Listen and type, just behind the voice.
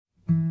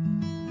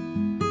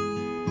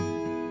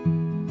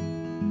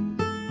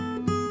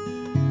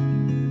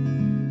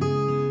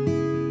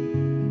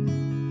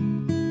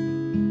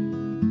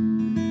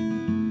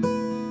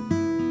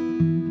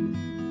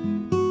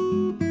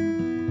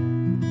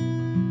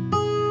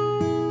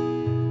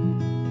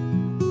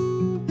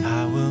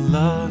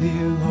love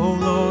you, oh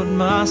Lord,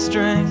 my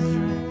strength.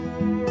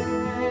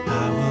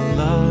 I will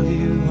love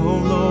you, oh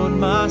Lord,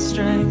 my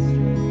strength,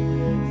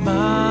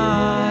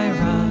 my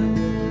rock,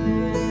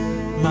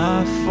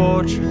 my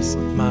fortress,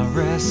 my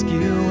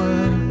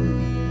rescuer.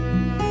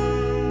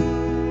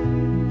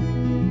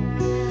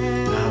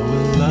 I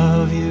will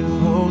love you,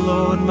 oh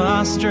Lord,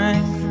 my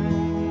strength.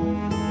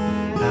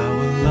 I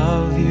will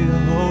love you,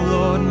 oh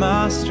Lord,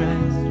 my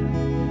strength,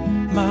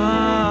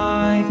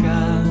 my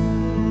God,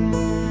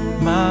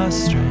 my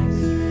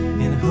strength,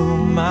 in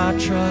whom I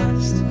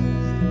trust.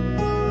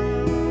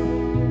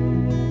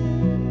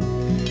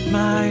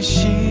 My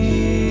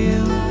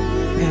shield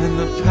and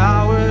the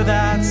power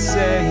that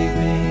saved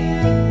me,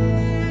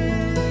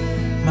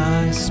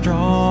 my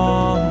stronghold.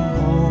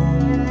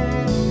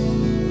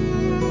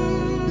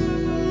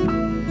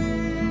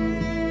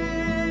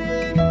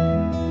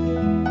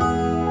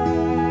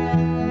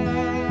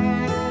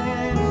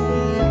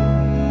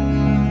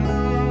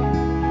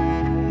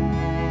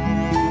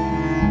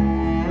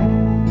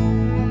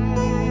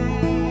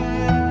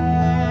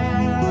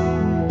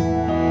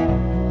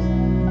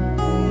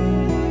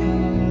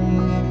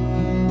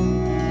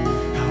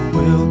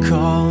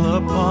 Call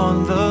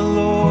upon the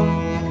Lord,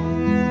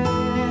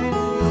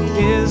 who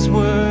is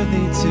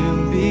worthy to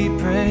be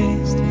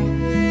praised.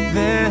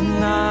 Then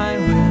I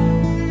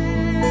will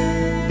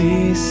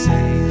be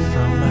safe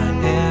from my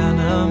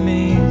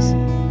enemies.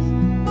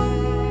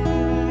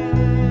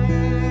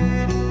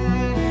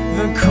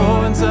 The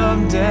cords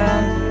of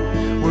death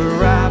were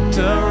wrapped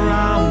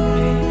around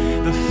me.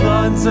 The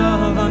floods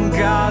of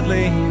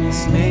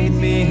ungodliness made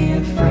me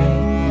afraid.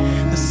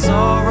 The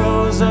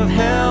sorrows of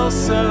hell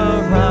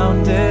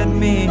surrounded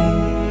me,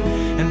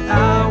 and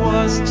I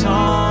was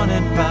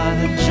taunted by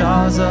the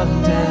jaws of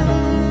death.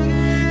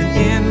 And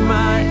in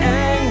my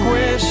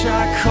anguish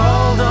I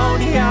called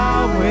on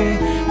Yahweh.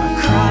 My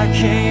cry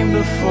came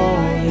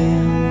before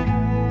him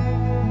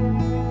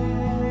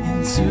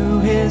into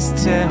his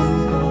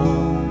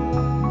temple.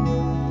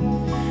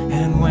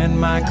 And when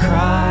my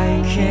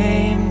cry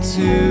came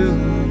to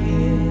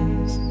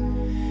his ears,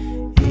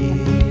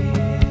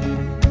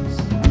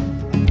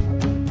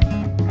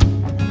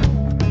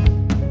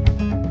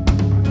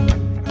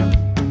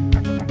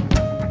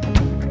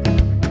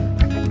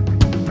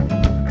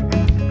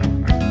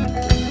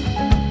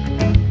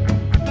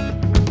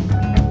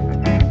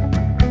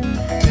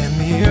 then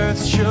the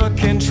earth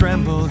shook and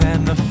trembled,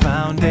 and the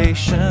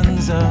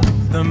foundations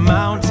of the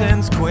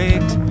mountains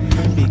quaked,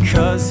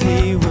 because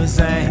he was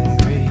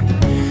angry.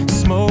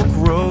 Smoke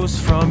rose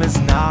from his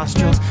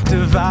nostrils,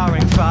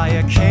 devouring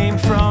fire came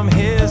from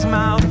his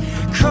mouth.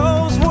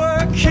 Coals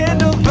were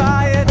kindled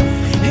by it.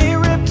 He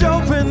ripped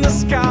open the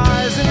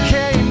skies and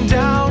came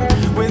down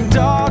with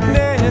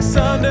darkness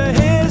under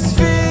his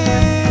feet.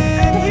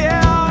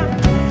 Yeah,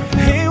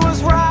 he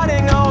was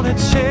riding on a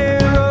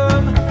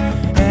cherub,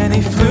 and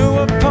he flew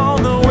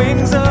upon the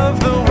wings of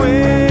the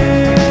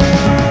wind.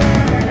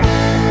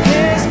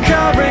 His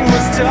covering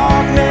was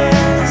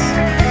darkness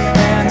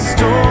and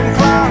storm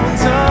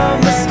clouds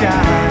of the sky.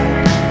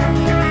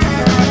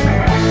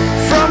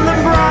 From the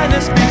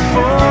brightness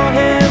before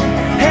him,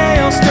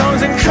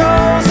 hailstones and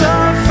coals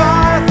of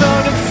fire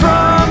thundered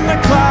from the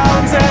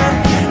clouds, and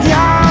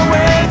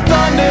Yahweh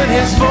thundered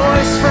his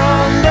voice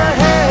from the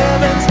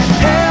heavens.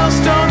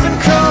 Hailstones and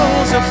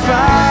coals of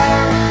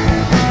fire.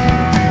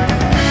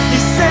 He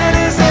sent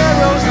his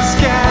arrows and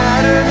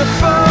scattered the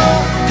foe,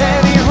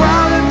 and he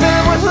routed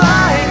them with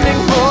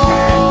lightning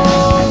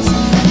bolts.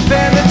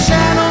 Then the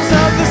channels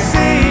of the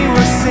sea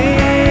were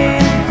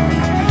seen,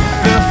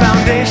 the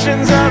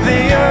foundations of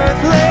the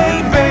earth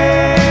laid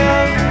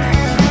bare.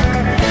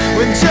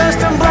 With just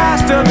a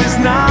blast of his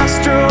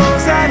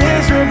nostrils, at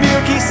his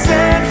rebuke he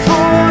sent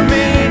for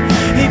me.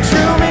 He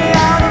drew me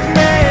out of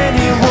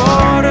many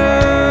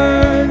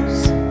waters.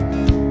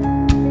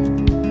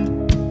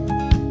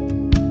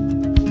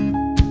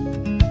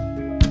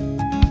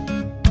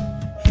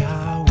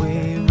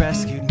 Yahweh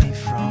rescued me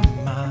from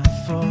my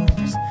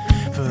foes,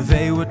 for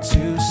they were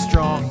too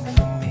strong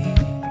for me.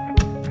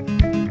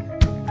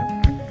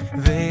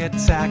 They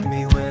attacked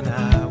me when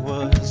I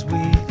was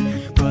weak,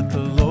 but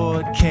the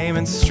Lord came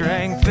and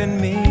strengthened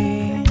me.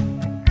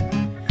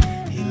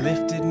 He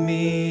lifted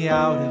me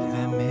out of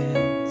their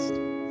midst,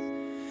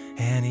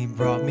 and he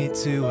brought me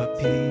to a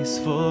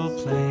peaceful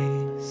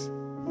place.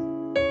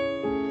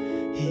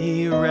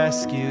 He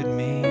rescued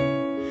me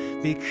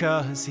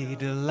because he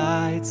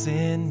delights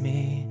in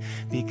me,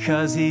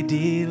 because he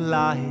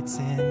delights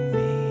in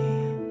me,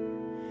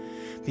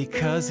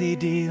 because he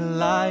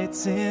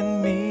delights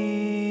in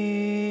me.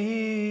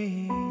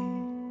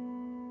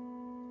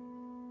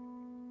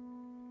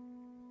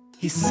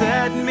 He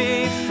set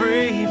me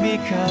free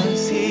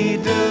because he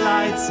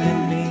delights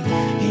in me.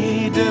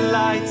 He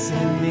delights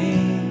in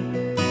me.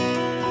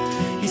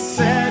 He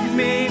set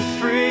me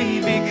free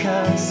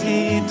because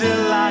he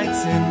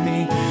delights in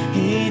me.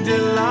 He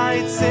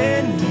delights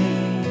in me.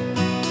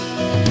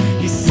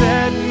 He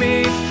set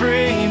me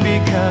free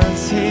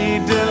because he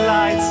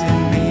delights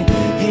in me.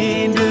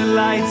 He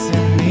delights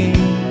in me.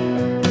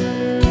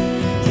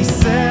 He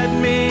set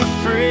me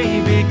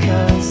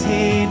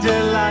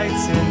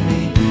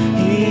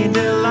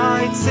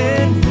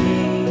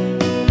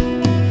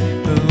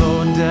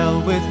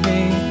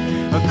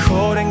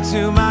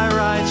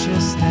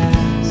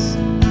righteousness,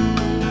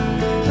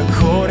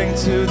 according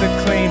to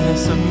the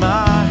cleanness of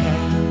my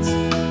hands.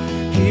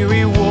 He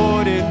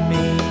rewarded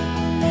me,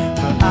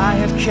 for I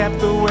have kept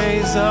the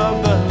ways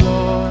of the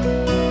Lord,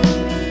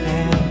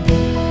 and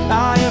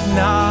I have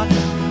not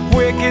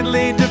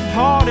wickedly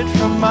departed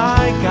from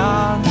my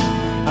God.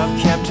 I've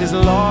kept his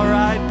law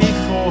right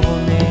before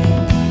me,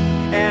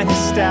 and his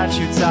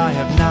statutes I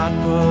have not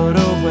put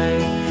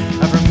away.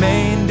 I've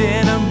remained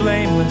in a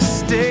blameless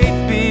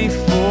state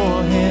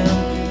before him.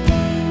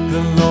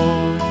 The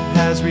Lord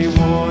has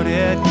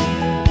rewarded me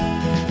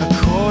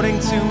according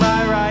to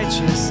my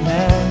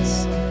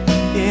righteousness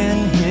in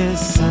his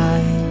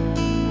sight.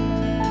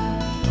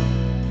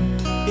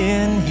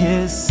 In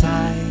his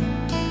sight.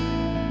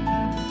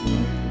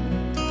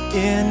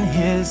 In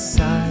his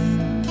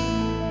sight.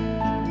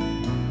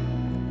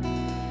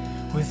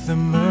 With the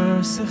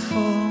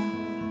merciful,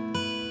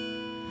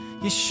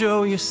 you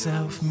show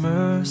yourself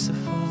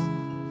merciful.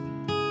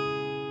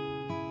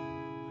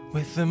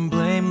 With the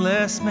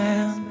blameless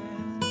man,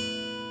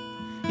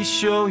 you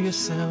show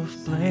yourself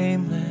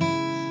blameless.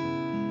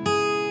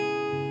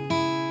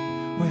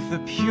 With the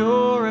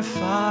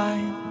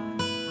purified,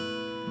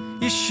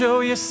 you show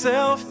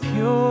yourself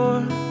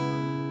pure.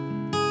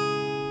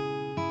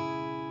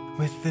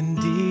 With the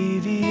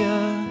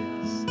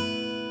devious,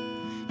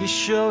 you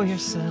show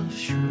yourself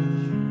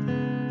shrewd.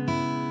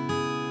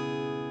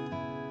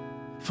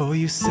 For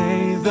you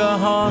save the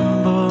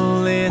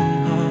humble in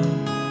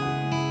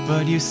heart,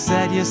 but you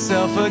set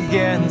yourself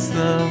against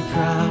the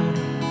proud.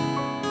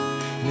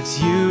 And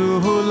it's you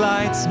who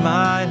lights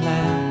my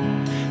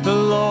lamp, the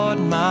Lord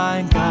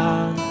my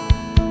God,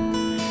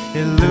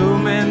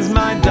 illumines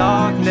my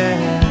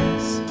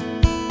darkness,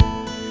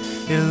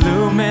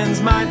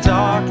 illumines my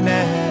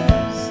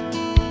darkness,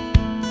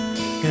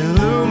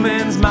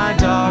 illumines my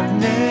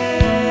darkness.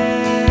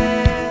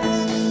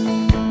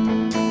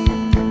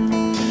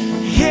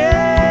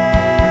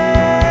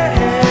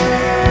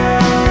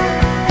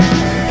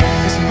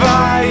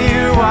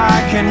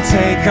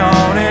 Take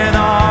on an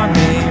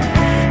army.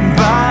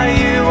 By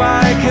you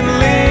I can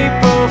leap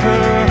over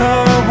a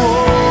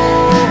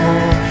wall.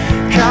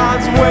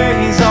 God's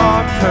ways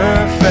are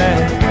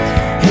perfect,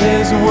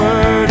 his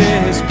word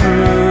is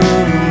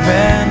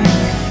proven.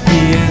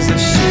 He is a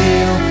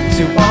shield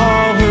to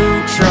all who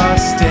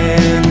trust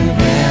in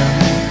him.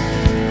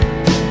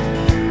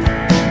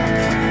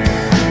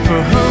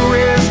 For who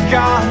is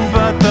God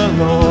but the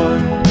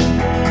Lord?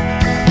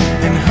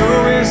 And who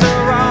is a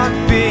rock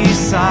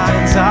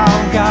besides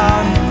our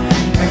God,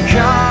 the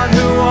God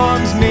who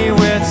arms me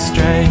with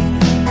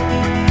strength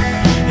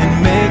and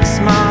makes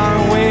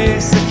my way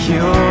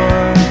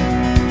secure.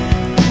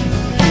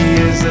 He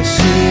is a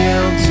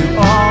shield to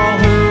all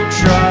who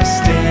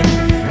trust in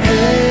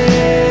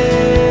him.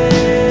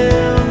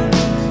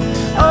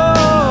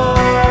 Oh,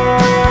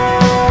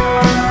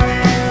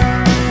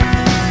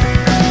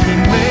 he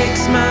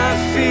makes my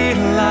feet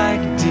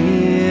like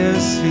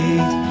deer's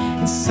feet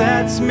and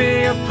sets me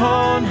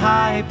upon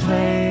high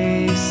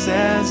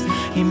places.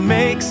 He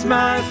makes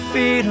my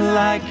feet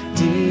like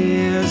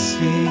deer's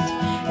feet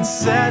and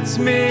sets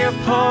me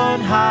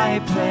upon high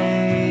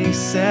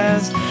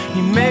places.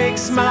 He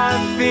makes my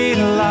feet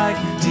like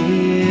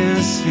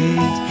deer's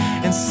feet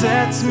and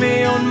sets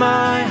me on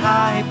my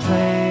high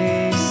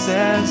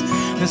places.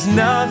 There's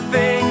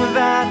nothing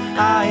that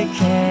I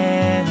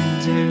can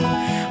do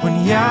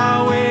when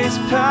Yahweh's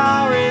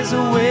power is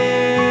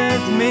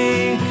with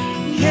me.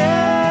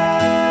 Yeah.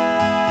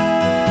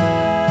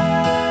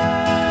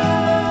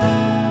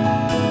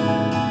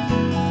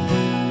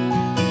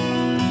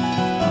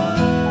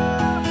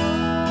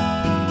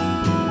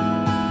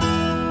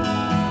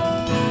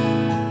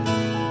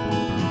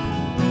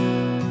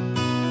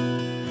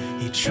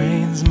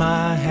 Trains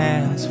my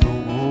hands for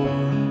war,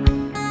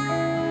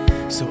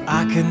 so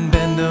I can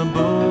bend a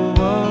bow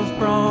of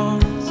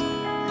bronze.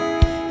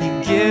 He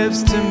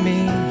gives to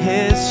me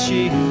his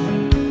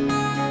shield,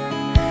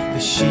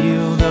 the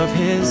shield of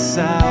his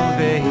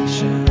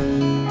salvation.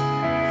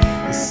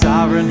 His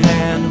sovereign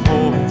hand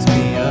holds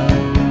me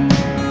up,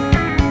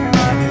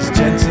 and his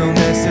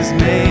gentleness has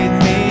made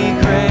me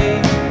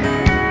great.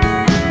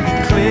 He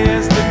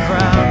clears the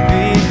ground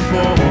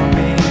before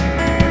me,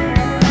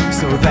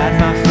 so that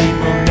my feet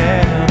will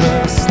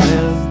never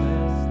slip.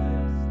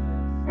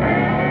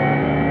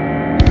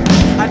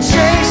 I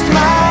chased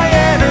my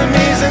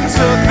enemies and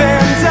took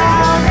them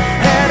down,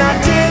 and I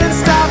didn't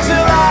stop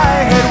till I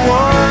had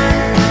won.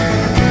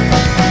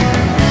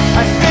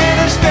 I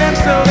finished them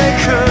so they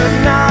could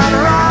not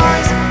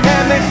rise,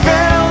 and they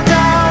fell down.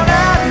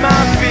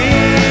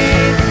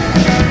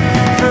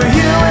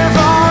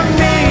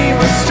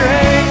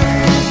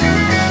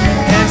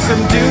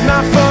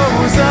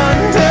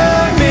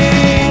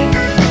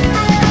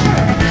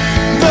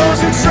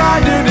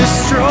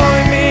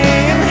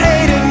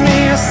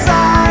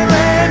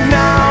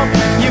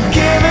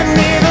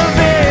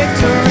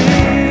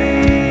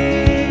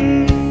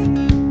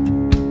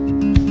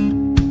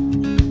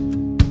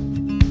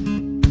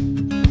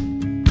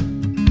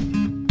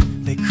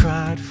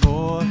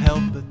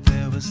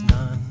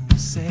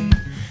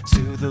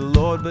 the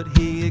Lord, but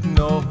he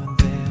ignored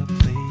their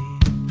plea.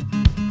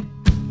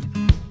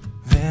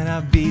 Then I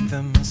beat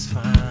them as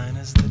fine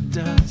as the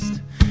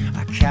dust.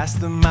 I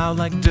cast them out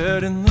like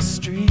dirt in the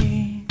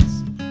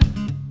streets.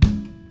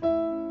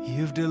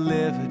 You've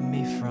delivered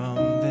me from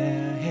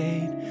their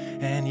hate,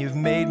 and you've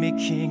made me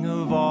king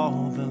of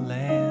all the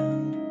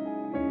land.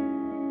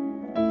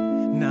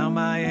 Now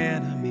my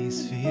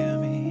enemies fear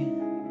me.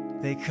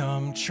 They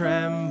come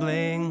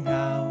trembling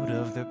out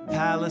of their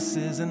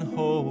palaces in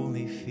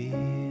holy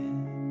fear.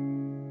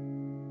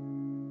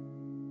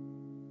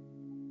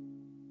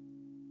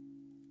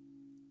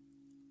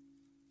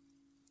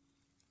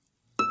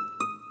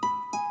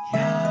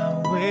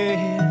 Yahweh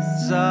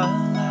is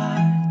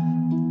alive.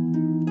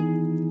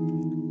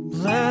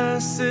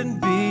 Blessed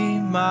be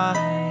my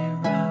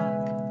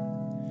rock.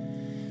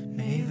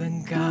 May the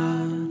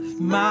God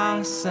of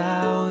my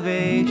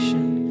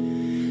salvation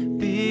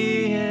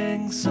be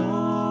exalted.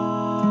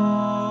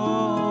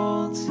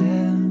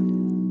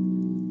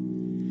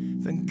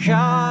 The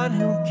God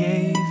who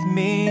gave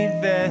me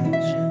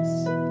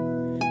vengeance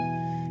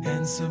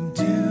and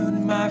subdued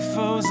my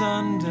foes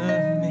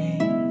under me,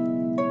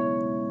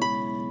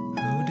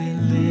 who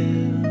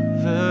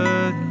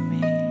delivered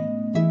me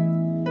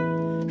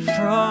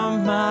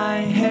from my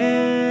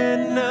enemies.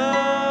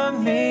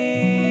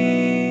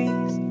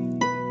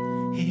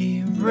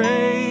 He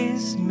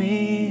raised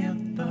me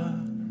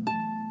above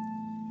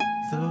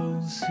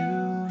those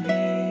who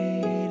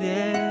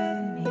hated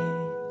me,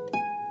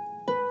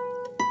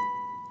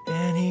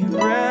 and he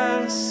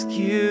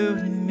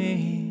rescued me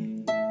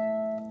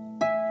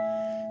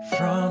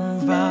from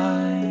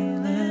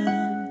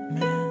violent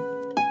men.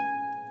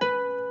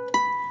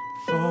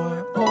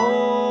 For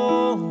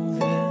all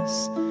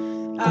this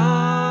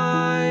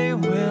I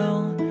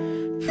will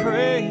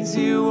praise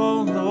you,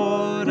 O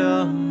Lord,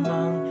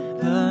 among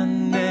the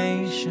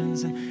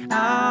nations, and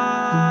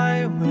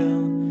I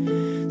will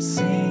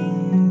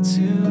sing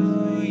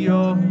to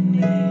your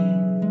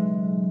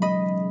name.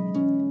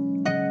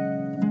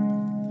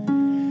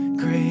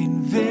 Great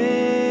victory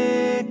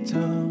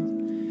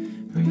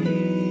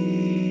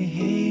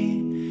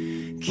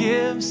he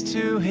gives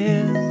to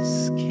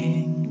his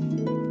king,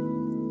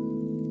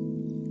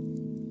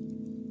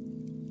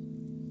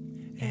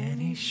 and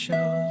he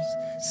shows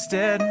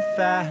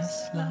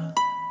steadfast love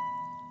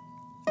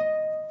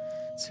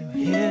to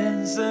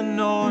his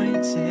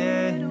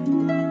anointed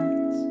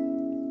ones,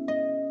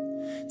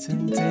 to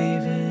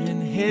David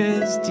and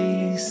his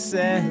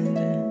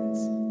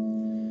descendants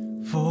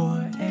forever.